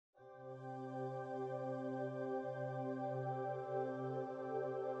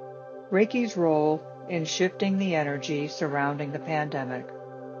Reiki's Role in Shifting the Energy Surrounding the Pandemic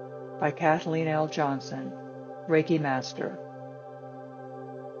by Kathleen L. Johnson, Reiki Master.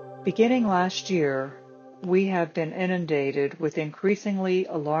 Beginning last year, we have been inundated with increasingly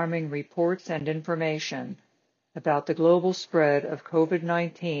alarming reports and information about the global spread of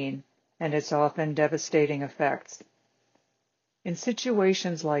COVID-19 and its often devastating effects. In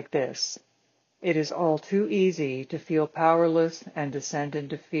situations like this, it is all too easy to feel powerless and descend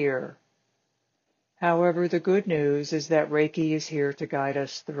into fear. However, the good news is that Reiki is here to guide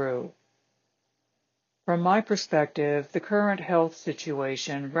us through. From my perspective, the current health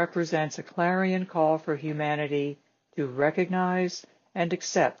situation represents a clarion call for humanity to recognize and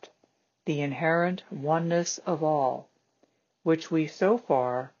accept the inherent oneness of all, which we so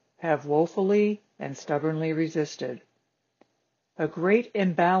far have woefully and stubbornly resisted. A great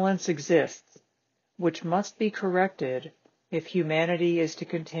imbalance exists, which must be corrected if humanity is to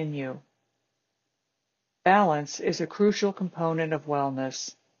continue. Balance is a crucial component of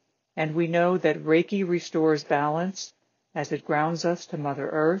wellness, and we know that Reiki restores balance as it grounds us to Mother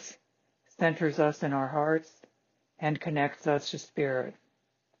Earth, centers us in our hearts, and connects us to Spirit.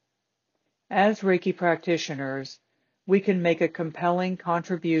 As Reiki practitioners, we can make a compelling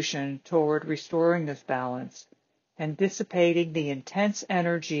contribution toward restoring this balance and dissipating the intense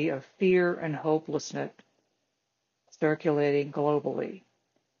energy of fear and hopelessness circulating globally,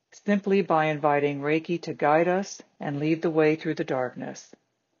 simply by inviting Reiki to guide us and lead the way through the darkness.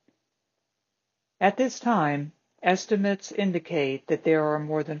 At this time, estimates indicate that there are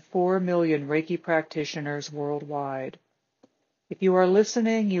more than 4 million Reiki practitioners worldwide. If you are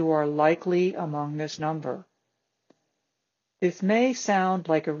listening, you are likely among this number. This may sound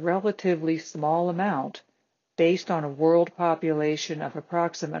like a relatively small amount based on a world population of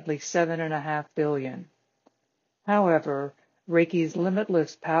approximately 7.5 billion. However, Reiki's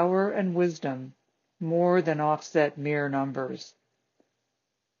limitless power and wisdom more than offset mere numbers.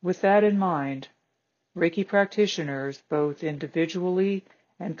 With that in mind, Reiki practitioners, both individually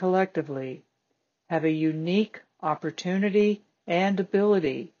and collectively, have a unique opportunity and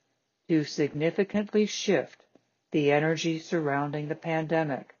ability to significantly shift the energy surrounding the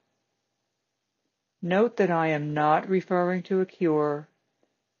pandemic. Note that I am not referring to a cure,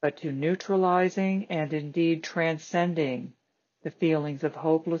 but to neutralizing and indeed transcending the feelings of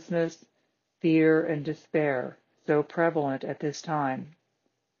hopelessness, fear, and despair so prevalent at this time.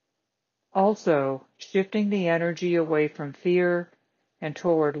 Also, shifting the energy away from fear and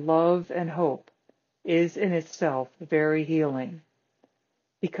toward love and hope is in itself very healing,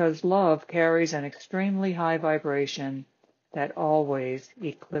 because love carries an extremely high vibration that always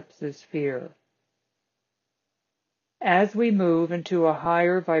eclipses fear. As we move into a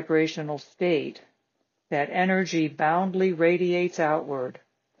higher vibrational state, that energy boundly radiates outward,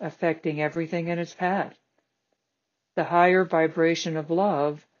 affecting everything in its path. The higher vibration of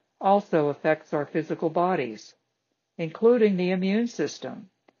love also affects our physical bodies, including the immune system,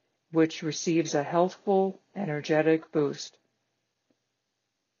 which receives a healthful, energetic boost.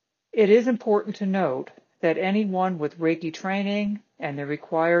 It is important to note that anyone with Reiki training and the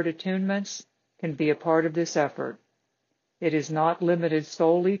required attunements can be a part of this effort. It is not limited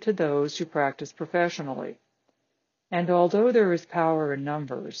solely to those who practice professionally. And although there is power in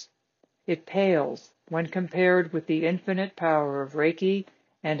numbers, it pales when compared with the infinite power of Reiki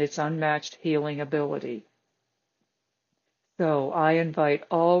and its unmatched healing ability. So I invite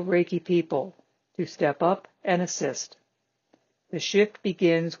all Reiki people to step up and assist. The shift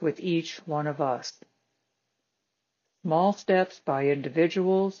begins with each one of us. Small steps by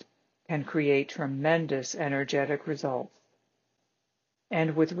individuals can create tremendous energetic results.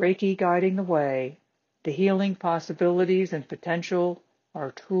 And with Reiki guiding the way, the healing possibilities and potential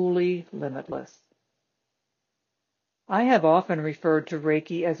are truly limitless. I have often referred to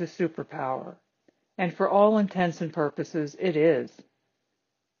Reiki as a superpower, and for all intents and purposes it is.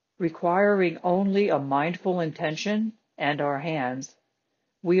 Requiring only a mindful intention and our hands,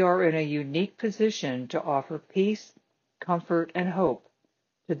 we are in a unique position to offer peace, comfort, and hope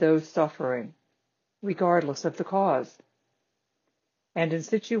to those suffering, regardless of the cause. And in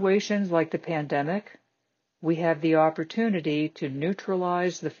situations like the pandemic, we have the opportunity to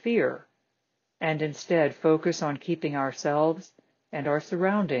neutralize the fear and instead focus on keeping ourselves and our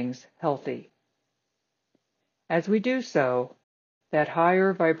surroundings healthy. As we do so, that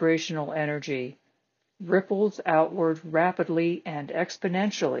higher vibrational energy ripples outward rapidly and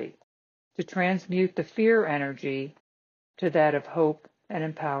exponentially to transmute the fear energy to that of hope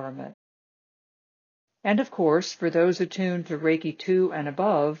and empowerment. And of course, for those attuned to Reiki 2 and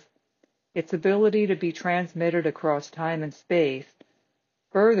above, its ability to be transmitted across time and space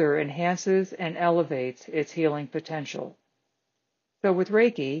further enhances and elevates its healing potential. So with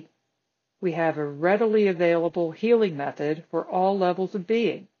Reiki, we have a readily available healing method for all levels of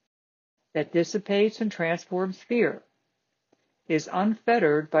being that dissipates and transforms fear, is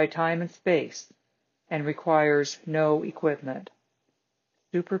unfettered by time and space, and requires no equipment.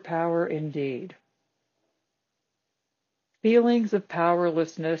 Superpower indeed. Feelings of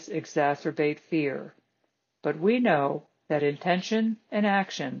powerlessness exacerbate fear, but we know that intention and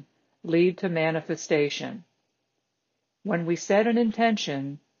action lead to manifestation. When we set an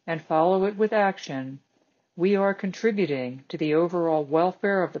intention and follow it with action, we are contributing to the overall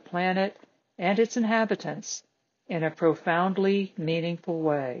welfare of the planet and its inhabitants in a profoundly meaningful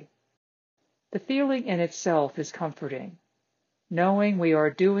way. The feeling in itself is comforting, knowing we are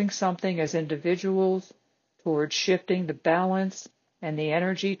doing something as individuals towards shifting the balance and the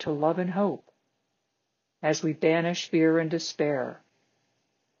energy to love and hope as we banish fear and despair.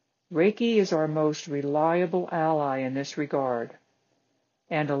 Reiki is our most reliable ally in this regard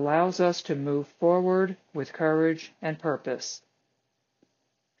and allows us to move forward with courage and purpose.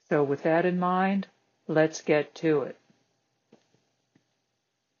 So with that in mind, let's get to it.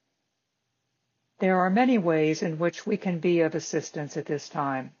 There are many ways in which we can be of assistance at this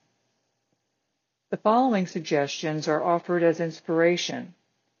time. The following suggestions are offered as inspiration.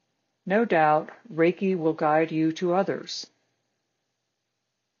 No doubt, Reiki will guide you to others.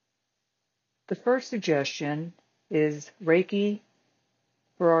 The first suggestion is Reiki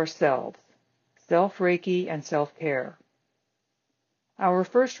for ourselves, self-Reiki and self-care. Our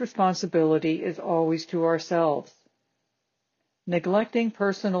first responsibility is always to ourselves. Neglecting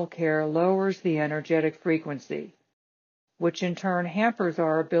personal care lowers the energetic frequency, which in turn hampers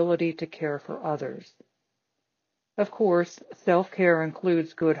our ability to care for others. Of course, self-care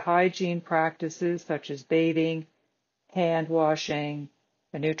includes good hygiene practices such as bathing, hand washing,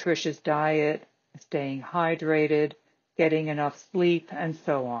 a nutritious diet, staying hydrated, getting enough sleep, and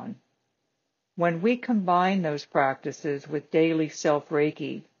so on. When we combine those practices with daily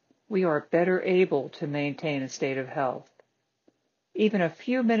self-Reiki, we are better able to maintain a state of health. Even a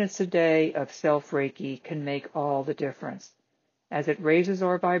few minutes a day of self-Reiki can make all the difference, as it raises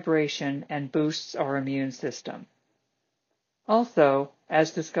our vibration and boosts our immune system. Also,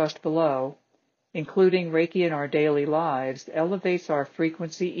 as discussed below, including Reiki in our daily lives elevates our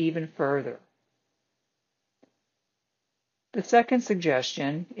frequency even further. The second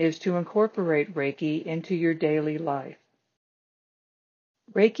suggestion is to incorporate Reiki into your daily life.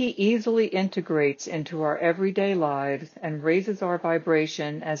 Reiki easily integrates into our everyday lives and raises our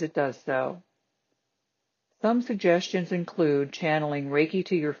vibration as it does so. Some suggestions include channeling Reiki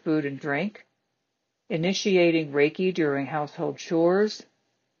to your food and drink, initiating Reiki during household chores,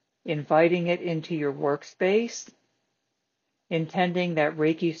 inviting it into your workspace, intending that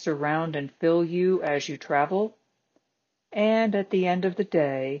Reiki surround and fill you as you travel, and at the end of the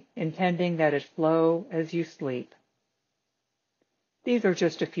day, intending that it flow as you sleep. These are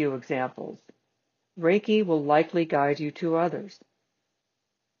just a few examples. Reiki will likely guide you to others.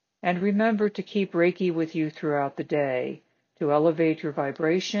 And remember to keep Reiki with you throughout the day to elevate your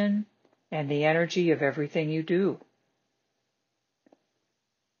vibration and the energy of everything you do.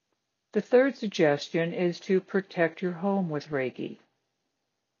 The third suggestion is to protect your home with Reiki.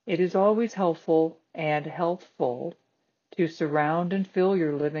 It is always helpful and healthful to surround and fill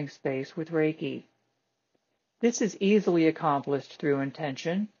your living space with Reiki. This is easily accomplished through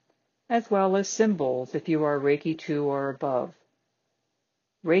intention, as well as symbols if you are Reiki 2 or above.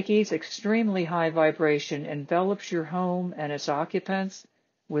 Reiki's extremely high vibration envelops your home and its occupants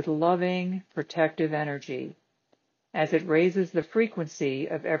with loving, protective energy, as it raises the frequency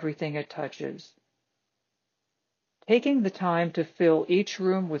of everything it touches. Taking the time to fill each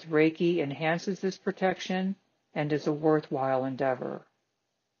room with Reiki enhances this protection and is a worthwhile endeavor.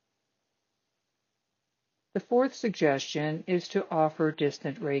 The fourth suggestion is to offer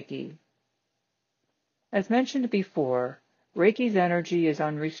distant Reiki. As mentioned before, Reiki's energy is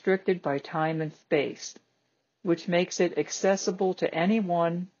unrestricted by time and space, which makes it accessible to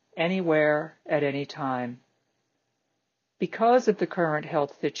anyone, anywhere, at any time. Because of the current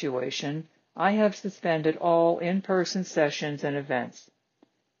health situation, I have suspended all in-person sessions and events.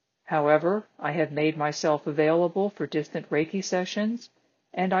 However, I have made myself available for distant Reiki sessions,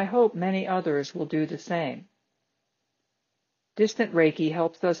 and I hope many others will do the same. Distant Reiki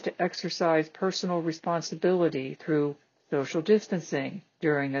helps us to exercise personal responsibility through social distancing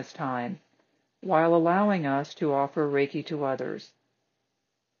during this time, while allowing us to offer Reiki to others.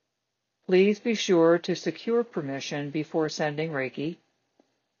 Please be sure to secure permission before sending Reiki.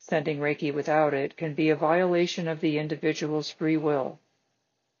 Sending Reiki without it can be a violation of the individual's free will.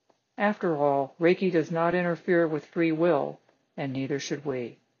 After all, Reiki does not interfere with free will, and neither should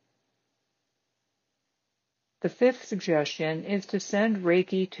we. The fifth suggestion is to send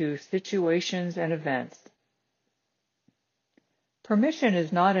Reiki to situations and events. Permission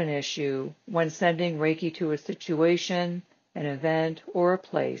is not an issue when sending Reiki to a situation, an event, or a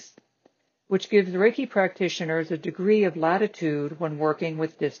place, which gives Reiki practitioners a degree of latitude when working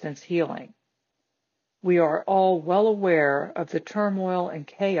with distance healing. We are all well aware of the turmoil and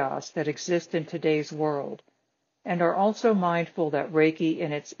chaos that exist in today's world, and are also mindful that Reiki,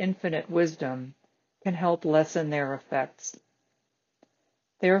 in its infinite wisdom, can help lessen their effects.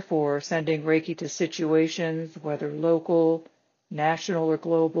 Therefore, sending Reiki to situations, whether local, national, or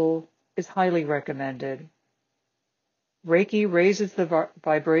global, is highly recommended. Reiki raises the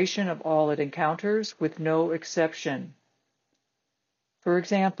vibration of all it encounters with no exception. For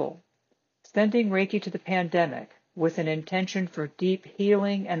example, sending Reiki to the pandemic with an intention for deep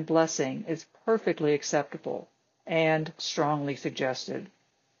healing and blessing is perfectly acceptable and strongly suggested.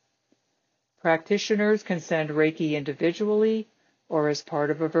 Practitioners can send Reiki individually or as part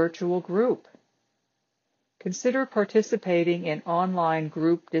of a virtual group. Consider participating in online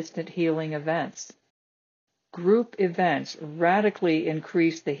group distant healing events. Group events radically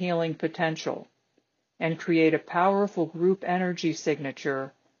increase the healing potential and create a powerful group energy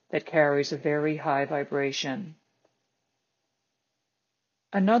signature that carries a very high vibration.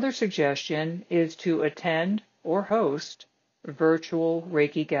 Another suggestion is to attend or host virtual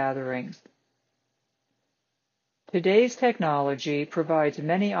Reiki gatherings. Today's technology provides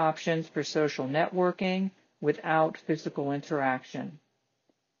many options for social networking without physical interaction.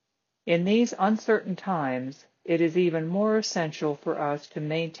 In these uncertain times, it is even more essential for us to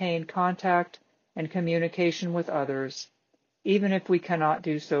maintain contact and communication with others, even if we cannot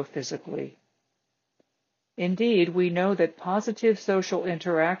do so physically. Indeed, we know that positive social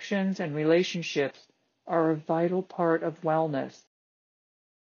interactions and relationships are a vital part of wellness.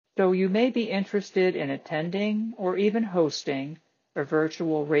 So you may be interested in attending or even hosting a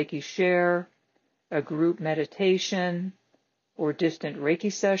virtual Reiki share, a group meditation, or distant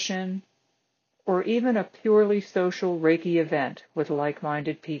Reiki session, or even a purely social Reiki event with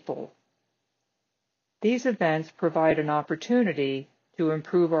like-minded people. These events provide an opportunity to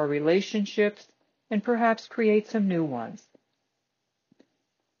improve our relationships and perhaps create some new ones.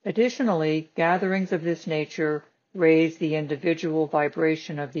 Additionally, gatherings of this nature raise the individual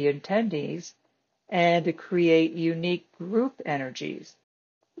vibration of the attendees and create unique group energies,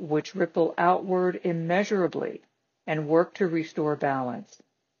 which ripple outward immeasurably and work to restore balance.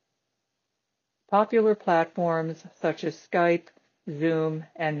 Popular platforms such as Skype, Zoom,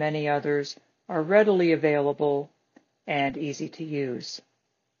 and many others are readily available and easy to use.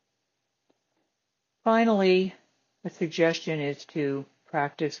 Finally, a suggestion is to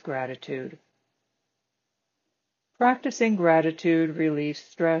practice gratitude. Practicing gratitude relieves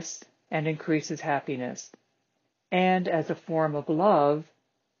stress and increases happiness. And as a form of love,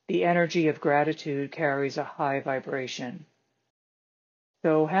 the energy of gratitude carries a high vibration.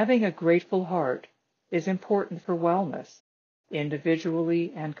 So having a grateful heart is important for wellness,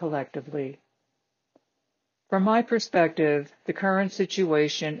 individually and collectively. From my perspective, the current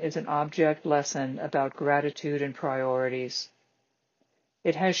situation is an object lesson about gratitude and priorities.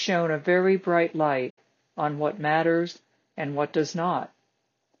 It has shown a very bright light on what matters and what does not,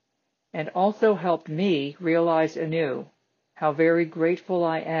 and also helped me realize anew how very grateful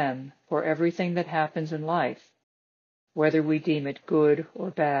I am for everything that happens in life, whether we deem it good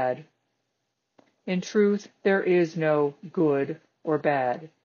or bad. In truth, there is no good or bad.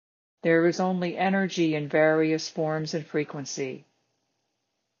 There is only energy in various forms and frequency.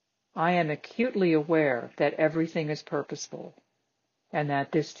 I am acutely aware that everything is purposeful, and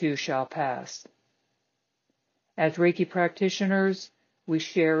that this too shall pass. As Reiki practitioners, we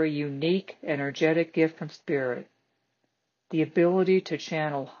share a unique energetic gift from Spirit, the ability to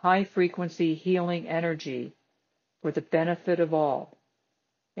channel high-frequency healing energy for the benefit of all,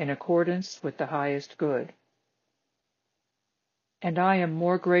 in accordance with the highest good. And I am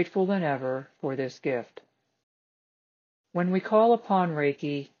more grateful than ever for this gift. When we call upon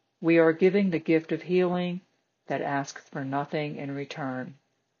Reiki, we are giving the gift of healing that asks for nothing in return.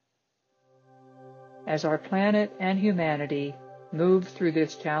 As our planet and humanity move through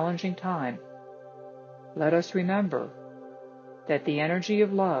this challenging time, let us remember that the energy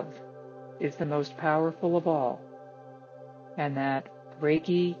of love is the most powerful of all, and that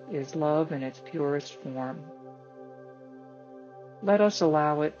Reiki is love in its purest form. Let us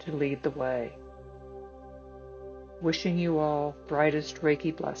allow it to lead the way. Wishing you all brightest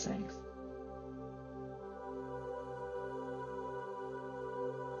Reiki blessings.